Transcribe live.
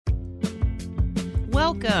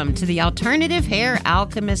Welcome to the Alternative Hair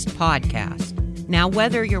Alchemist podcast. Now,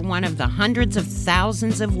 whether you're one of the hundreds of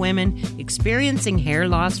thousands of women experiencing hair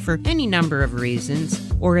loss for any number of reasons,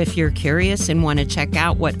 or if you're curious and want to check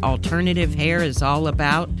out what alternative hair is all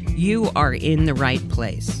about, you are in the right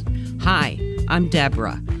place. Hi, I'm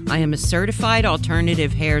Deborah. I am a certified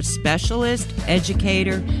alternative hair specialist,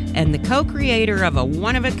 educator, and the co-creator of a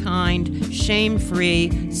one-of-a-kind,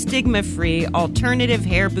 shame-free, stigma-free alternative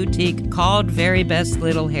hair boutique called Very Best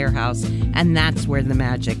Little Hair House, and that's where the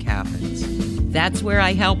magic happens. That's where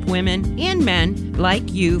I help women and men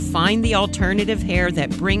like you find the alternative hair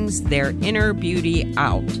that brings their inner beauty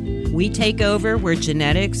out. We take over where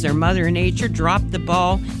genetics or Mother Nature dropped the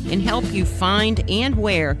ball and help you find and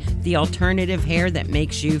wear the alternative hair that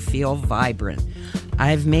makes you feel vibrant.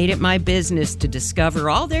 I've made it my business to discover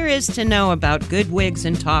all there is to know about good wigs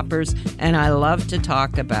and toppers, and I love to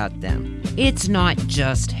talk about them. It's not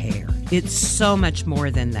just hair. It's so much more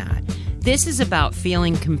than that. This is about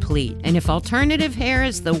feeling complete, and if alternative hair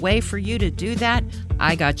is the way for you to do that,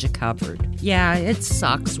 I got you covered. Yeah, it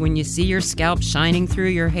sucks when you see your scalp shining through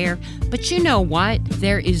your hair, but you know what?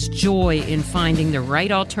 There is joy in finding the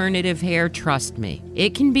right alternative hair, trust me.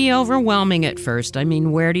 It can be overwhelming at first. I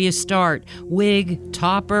mean, where do you start? Wig,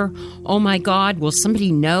 topper? Oh my God, will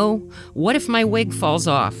somebody know? What if my wig falls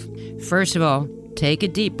off? First of all, take a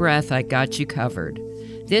deep breath, I got you covered.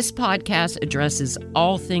 This podcast addresses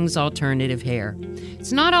all things alternative hair.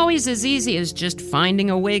 It's not always as easy as just finding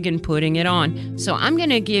a wig and putting it on, so I'm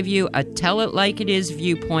going to give you a tell-it-like-it-is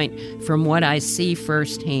viewpoint from what I see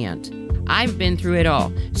firsthand. I've been through it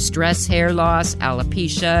all: stress, hair loss,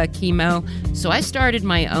 alopecia, chemo. So I started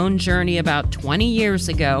my own journey about 20 years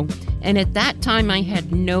ago, and at that time I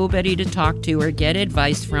had nobody to talk to or get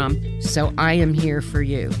advice from, so I am here for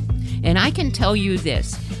you. And I can tell you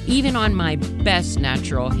this, even on my best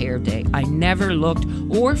natural hair day, I never looked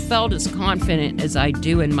or felt as confident as I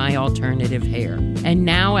do in my alternative hair. And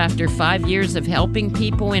now, after 5 years of helping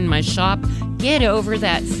people in my shop get over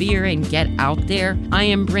that fear and get out there, I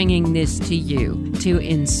am bringing this to you to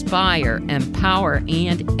inspire, empower,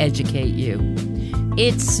 and educate you.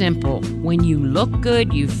 It's simple. When you look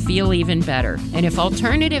good, you feel even better. And if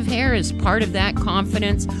alternative hair is part of that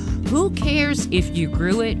confidence, who cares if you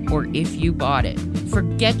grew it or if you bought it?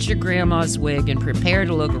 Forget your grandma's wig and prepare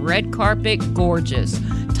to look red carpet gorgeous.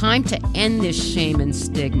 Time to end this shame and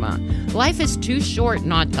stigma. Life is too short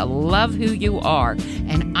not to love who you are,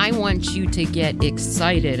 and I want you to get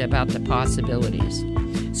excited about the possibilities.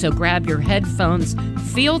 So grab your headphones,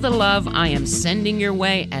 feel the love I am sending your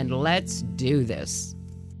way, and let's do this.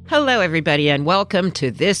 Hello, everybody, and welcome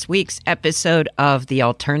to this week's episode of The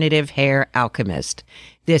Alternative Hair Alchemist.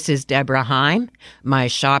 This is Deborah Heim. My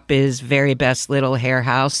shop is Very Best Little Hair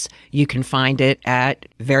House. You can find it at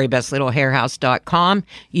verybestlittlehairhouse.com.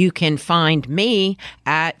 You can find me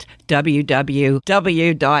at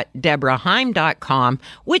www.deborahheim.com,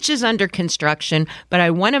 which is under construction. But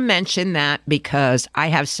I want to mention that because I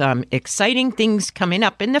have some exciting things coming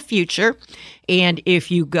up in the future. And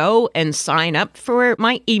if you go and sign up for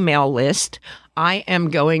my email list, I am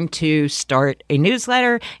going to start a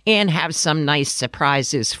newsletter and have some nice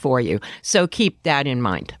surprises for you. So keep that in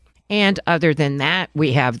mind. And other than that,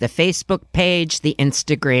 we have the Facebook page, the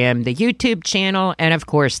Instagram, the YouTube channel, and of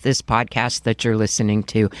course, this podcast that you're listening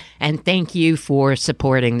to. And thank you for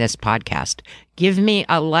supporting this podcast. Give me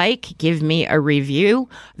a like, give me a review.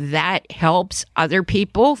 That helps other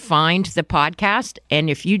people find the podcast. And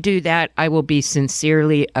if you do that, I will be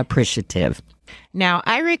sincerely appreciative. Now,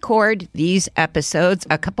 I record these episodes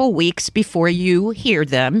a couple weeks before you hear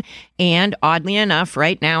them, and oddly enough,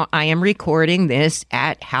 right now I am recording this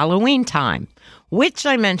at Halloween time, which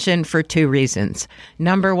I mentioned for two reasons.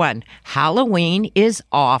 Number one, Halloween is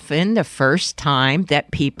often the first time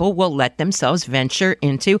that people will let themselves venture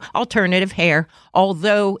into alternative hair,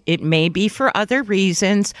 although it may be for other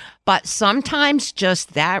reasons, but sometimes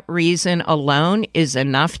just that reason alone is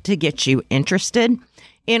enough to get you interested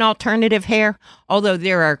in alternative hair, although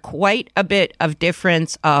there are quite a bit of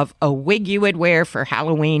difference of a wig you would wear for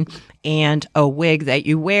Halloween and a wig that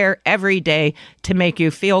you wear every day to make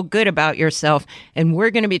you feel good about yourself. And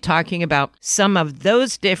we're going to be talking about some of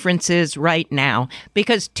those differences right now,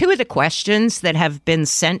 because two of the questions that have been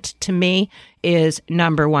sent to me is,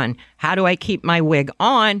 number one, how do I keep my wig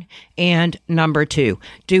on? And number two,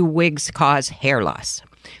 do wigs cause hair loss?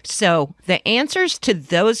 So the answers to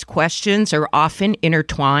those questions are often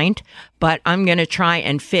intertwined, but I'm going to try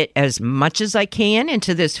and fit as much as I can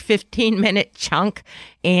into this 15-minute chunk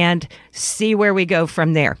and see where we go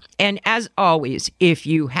from there. And as always, if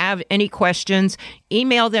you have any questions,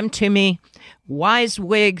 email them to me. Wise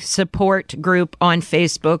Wig Support Group on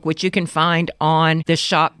Facebook, which you can find on the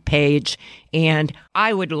shop page, and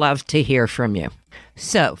I would love to hear from you.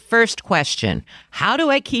 So, first question, how do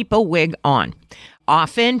I keep a wig on?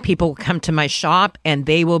 Often people come to my shop and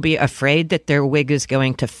they will be afraid that their wig is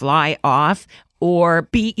going to fly off or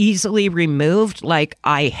be easily removed. Like,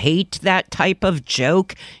 I hate that type of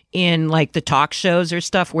joke in like the talk shows or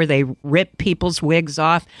stuff where they rip people's wigs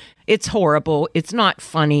off. It's horrible. It's not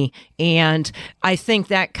funny. And I think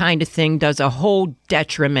that kind of thing does a whole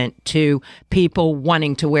detriment to people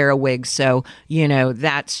wanting to wear a wig. So,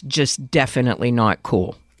 that's just definitely not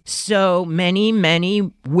cool. So many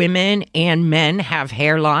women and men have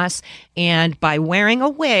hair loss. And by wearing a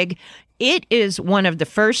wig, it is one of the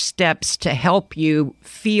first steps to help you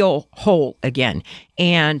feel whole again.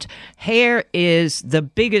 And hair is the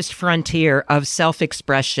biggest frontier of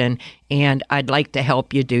self-expression, and I'd like to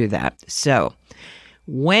help you do that. So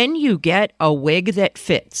when you get a wig that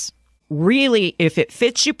fits, really, if it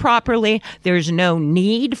fits you properly, there's no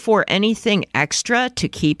need for anything extra to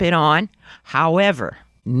keep it on. However,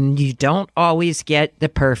 you don't always get the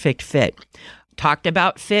perfect fit. Talked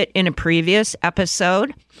about fit in a previous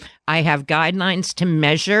episode. I have guidelines to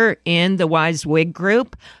measure in the Wise Wig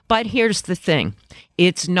group, but here's the thing.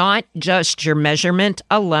 It's not just your measurement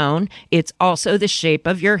alone. It's also the shape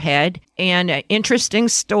of your head. And an interesting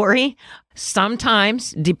story,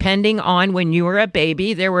 sometimes, depending on when you were a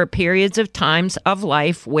baby, there were periods of times of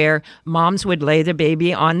life where moms would lay the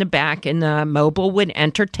baby on the back and the mobile would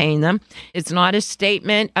entertain them. It's not a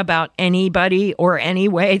statement about anybody or any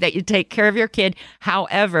way that you take care of your kid.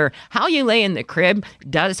 However, how you lay in the crib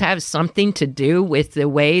does have something to do with the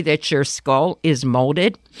way that your skull is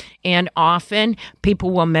molded. And often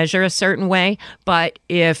people will measure a certain way, but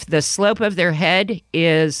if the slope of their head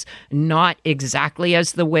is not exactly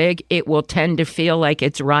as the wig, it will tend to feel like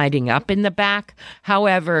it's riding up in the back.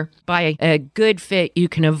 However, by a good fit, you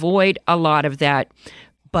can avoid a lot of that.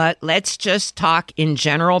 But let's just talk in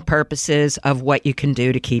general purposes of what you can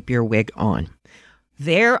do to keep your wig on.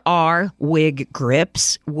 There are wig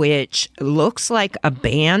grips, which looks like a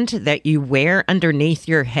band that you wear underneath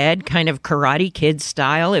your head, kind of Karate Kid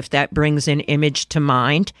style, if that brings an image to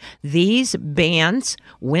mind. These bands,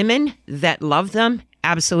 women that love them,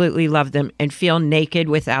 absolutely love them and feel naked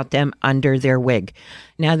without them under their wig.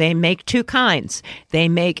 Now, they make two kinds. They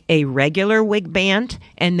make a regular wig band,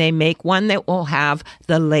 and they make one that will have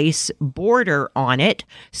the lace border on it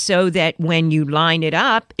so that when you line it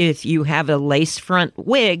up, if you have a lace front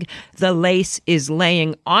wig, the lace is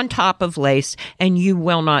laying on top of lace and you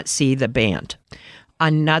will not see the band.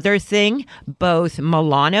 Another thing, both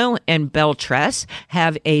Milano and Beltress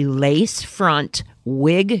have a lace front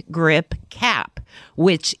wig grip cap,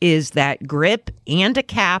 which is that grip and a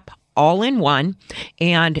cap all in one.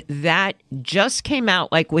 And that just came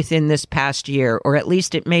out like within this past year, or at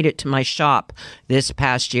least it made it to my shop this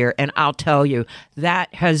past year. And I'll tell you,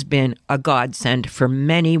 that has been a godsend for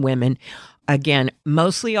many women. Again,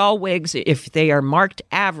 mostly all wigs, if they are marked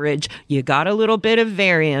average, you got a little bit of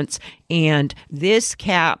variance. And this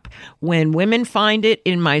cap, when women find it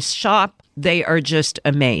in my shop, they are just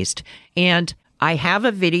amazed. And I have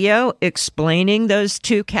a video explaining those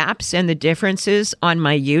two caps and the differences on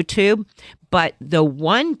my YouTube. But the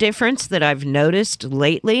one difference that I've noticed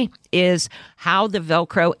lately is how the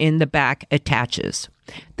Velcro in the back attaches.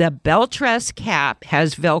 The Beltress cap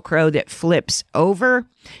has Velcro that flips over,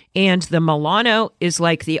 and the Milano is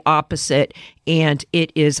like the opposite, and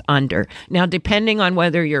it is under. Now, depending on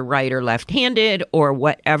whether you're right or left-handed or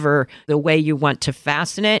whatever the way you want to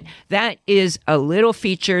fasten it, that is a little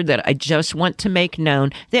feature that I just want to make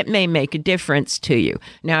known that may make a difference to you.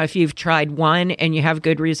 Now, if you've tried one and you have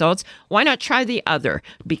good results, why not try the other?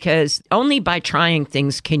 Because only by trying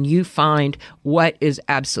things can you find what is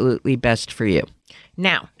absolutely best for you.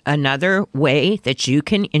 Now, another way that you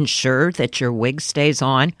can ensure that your wig stays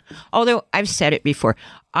on, although I've said it before,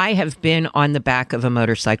 I have been on the back of a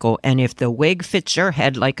motorcycle, and if the wig fits your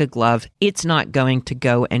head like a glove, it's not going to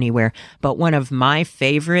go anywhere. But one of my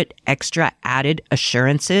favorite extra added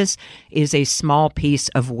assurances is a small piece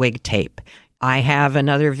of wig tape. I have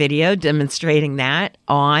another video demonstrating that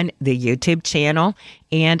on the YouTube channel,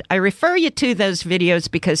 and I refer you to those videos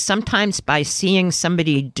because sometimes by seeing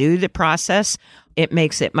somebody do the process, it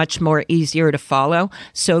makes it much more easier to follow.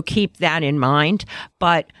 So keep that in mind.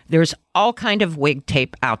 But there's all kind of wig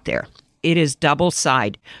tape out there. It is double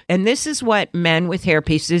side. And this is what men with hair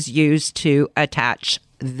pieces use to attach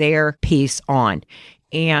their piece on.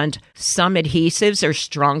 And some adhesives are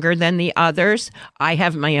stronger than the others. I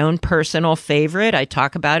have my own personal favorite. I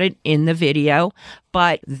talk about it in the video.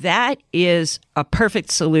 But that is a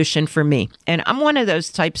perfect solution for me. And I'm one of those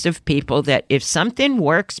types of people that if something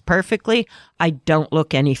works perfectly, I don't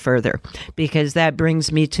look any further, because that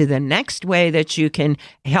brings me to the next way that you can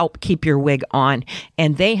help keep your wig on.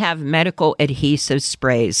 And they have medical adhesive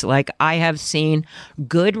sprays. Like, I have seen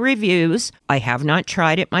good reviews. I have not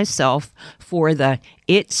tried it myself, for the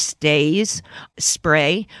It Stays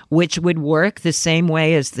spray, which would work the same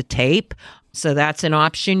way as the tape. So that's an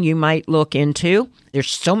option you might look into. There's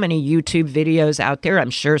so many YouTube videos out there. I'm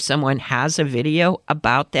sure someone has a video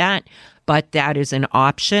about that, but that is an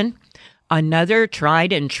option. Another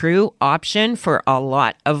tried and true option for a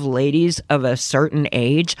lot of ladies of a certain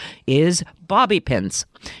age is bobby pins.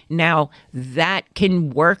 Now, that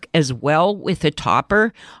can work as well with a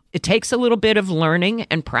topper. It takes a little bit of learning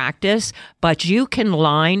and practice, but you can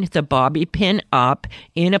line the bobby pin up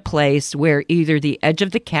in a place where either the edge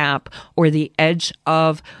of the cap or the edge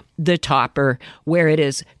of the topper, where it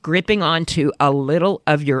is gripping onto a little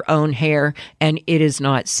of your own hair and it is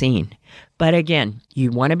not seen. But again,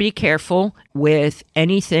 you want to be careful with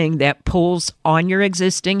anything that pulls on your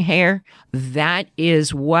existing hair. That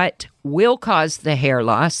is what will cause the hair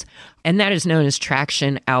loss, and that is known as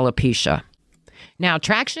traction alopecia. Now,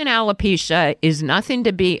 traction alopecia is nothing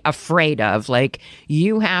to be afraid of. Like,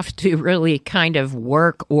 you have to really kind of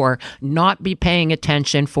work or not be paying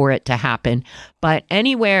attention for it to happen. But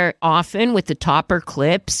anywhere, often with the topper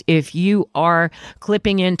clips, if you are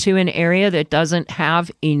clipping into an area that doesn't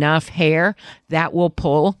have enough hair, that will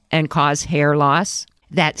pull and cause hair loss.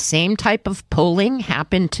 That same type of pulling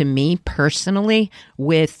happened to me personally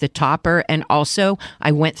with the topper. And also,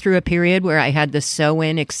 I went through a period where I had the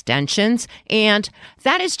sew-in extensions. And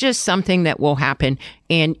that is just something that will happen.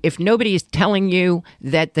 And if nobody is telling you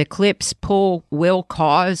that the clips pull will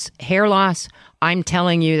cause hair loss, I'm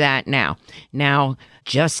telling you that now. Now,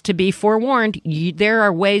 just to be forewarned, there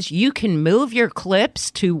are ways you can move your clips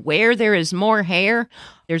to where there is more hair.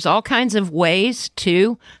 There's all kinds of ways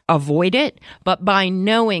to avoid it, but by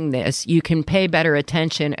knowing this, you can pay better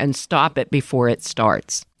attention and stop it before it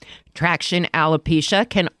starts. Traction alopecia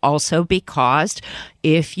can also be caused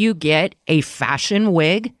if you get a fashion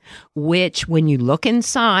wig, which when you look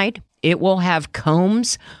inside, it will have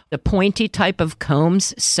combs, the pointy type of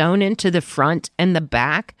combs sewn into the front and the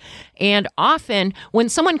back. And often when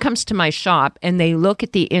someone comes to my shop and they look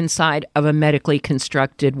at the inside of a medically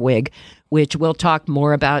constructed wig, which we'll talk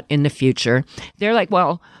more about in the future, they're like,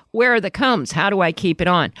 well, where are the combs? How do I keep it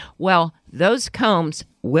on? Well, those combs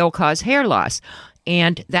will cause hair loss.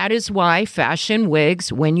 And that is why fashion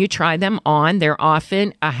wigs, when you try them on, they're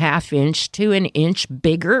often a ½ inch to an inch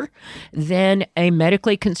bigger than a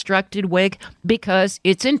medically constructed wig, because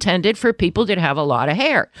it's intended for people that have a lot of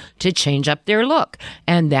hair to change up their look.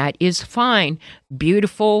 And that is fine.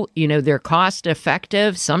 Beautiful, they're cost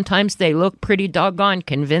effective. Sometimes they look pretty doggone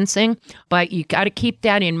convincing, but you got to keep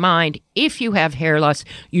that in mind. If you have hair loss,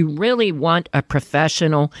 you really want a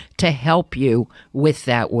professional to help you with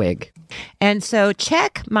that wig. And so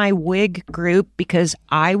check my wig group, because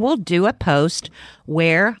I will do a post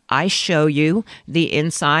where I show you the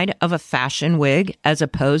inside of a fashion wig as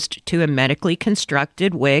opposed to a medically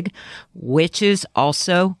constructed wig, which is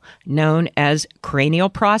also known as cranial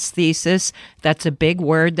prosthesis. That's a big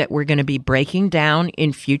word that we're going to be breaking down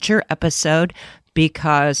in future episode,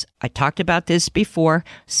 because I talked about this before.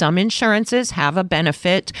 Some insurances have a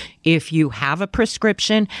benefit. If you have a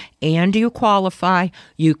prescription and you qualify,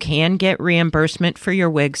 you can get reimbursement for your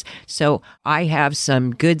wigs. So I have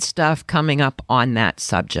some good stuff coming up on that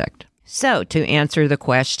subject. So to answer the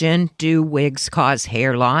question, do wigs cause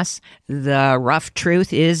hair loss? The rough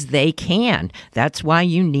truth is they can. That's why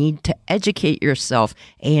you need to educate yourself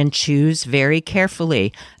and choose very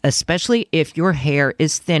carefully, especially if your hair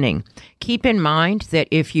is thinning. Keep in mind that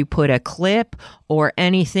if you put a clip or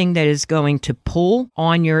anything that is going to pull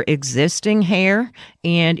on your existing hair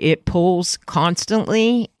and it pulls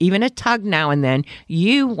constantly, even a tug now and then,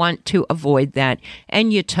 you want to avoid that,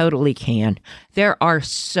 and you totally can. There are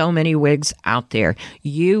so many wigs out there.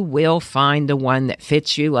 You will find the one that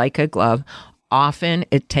fits you like a glove. Often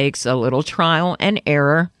it takes a little trial and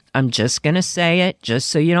error. I'm just going to say it just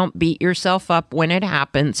so you don't beat yourself up when it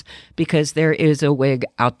happens, because there is a wig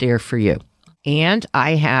out there for you. And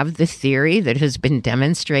I have the theory that has been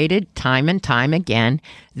demonstrated time and time again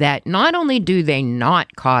that not only do they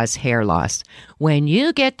not cause hair loss, when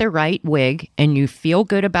you get the right wig and you feel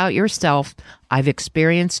good about yourself, I've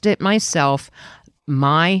experienced it myself,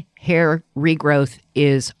 my hair regrowth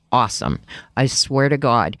is awesome. I swear to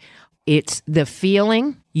God. It's the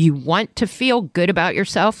feeling. You want to feel good about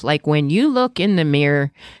yourself. Like when you look in the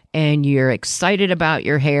mirror and you're excited about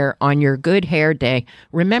your hair on your good hair day,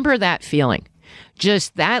 remember that feeling.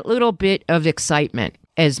 Just that little bit of excitement.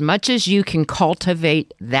 As much as you can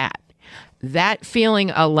cultivate that. That feeling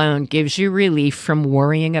alone gives you relief from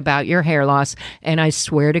worrying about your hair loss. And I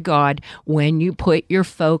swear to God, when you put your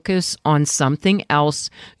focus on something else,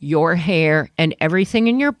 your hair and everything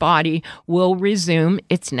in your body will resume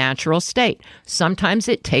its natural state. Sometimes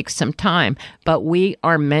it takes some time, but we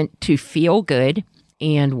are meant to feel good.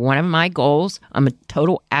 And one of my goals, I'm a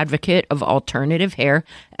total advocate of alternative hair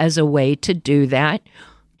as a way to do that.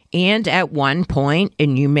 And at one point,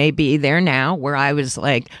 and you may be there now, where I was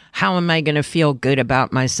like, how am I going to feel good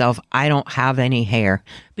about myself? I don't have any hair.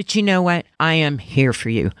 But you know what? I am here for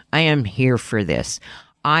you. I am here for this.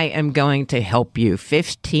 I am going to help you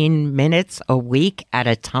 15 minutes a week at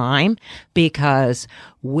a time, because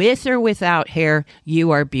with or without hair,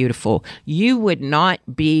 you are beautiful. You would not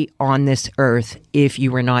be on this earth if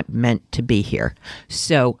you were not meant to be here.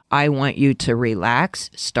 So I want you to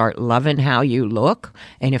relax, start loving how you look.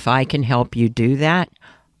 And if I can help you do that,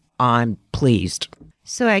 I'm pleased.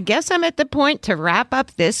 So I guess I'm at the point to wrap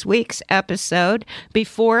up this week's episode.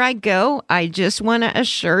 Before I go, I just want to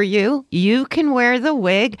assure you, you can wear the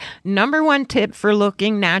wig. Number one tip for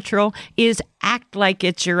looking natural is act like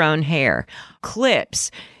it's your own hair.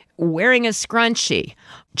 Clips, wearing a scrunchie,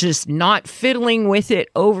 just not fiddling with it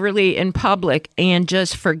overly in public, and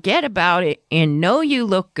just forget about it and know you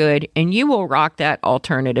look good, and you will rock that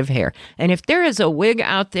alternative hair. And if there is a wig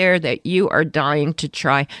out there that you are dying to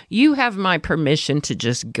try, you have my permission to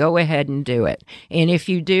just go ahead and do it. And if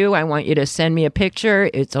you do, I want you to send me a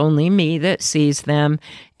picture. It's only me that sees them.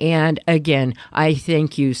 And again, I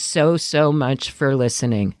thank you so, so much for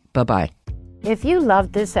listening. Bye-bye. If you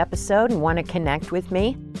loved this episode and want to connect with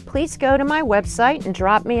me, please go to my website and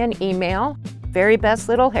drop me an email,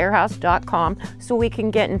 verybestlittlehairhouse.com, so we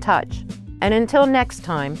can get in touch. And until next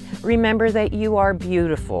time, remember that you are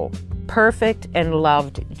beautiful, perfect, and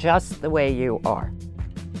loved just the way you are.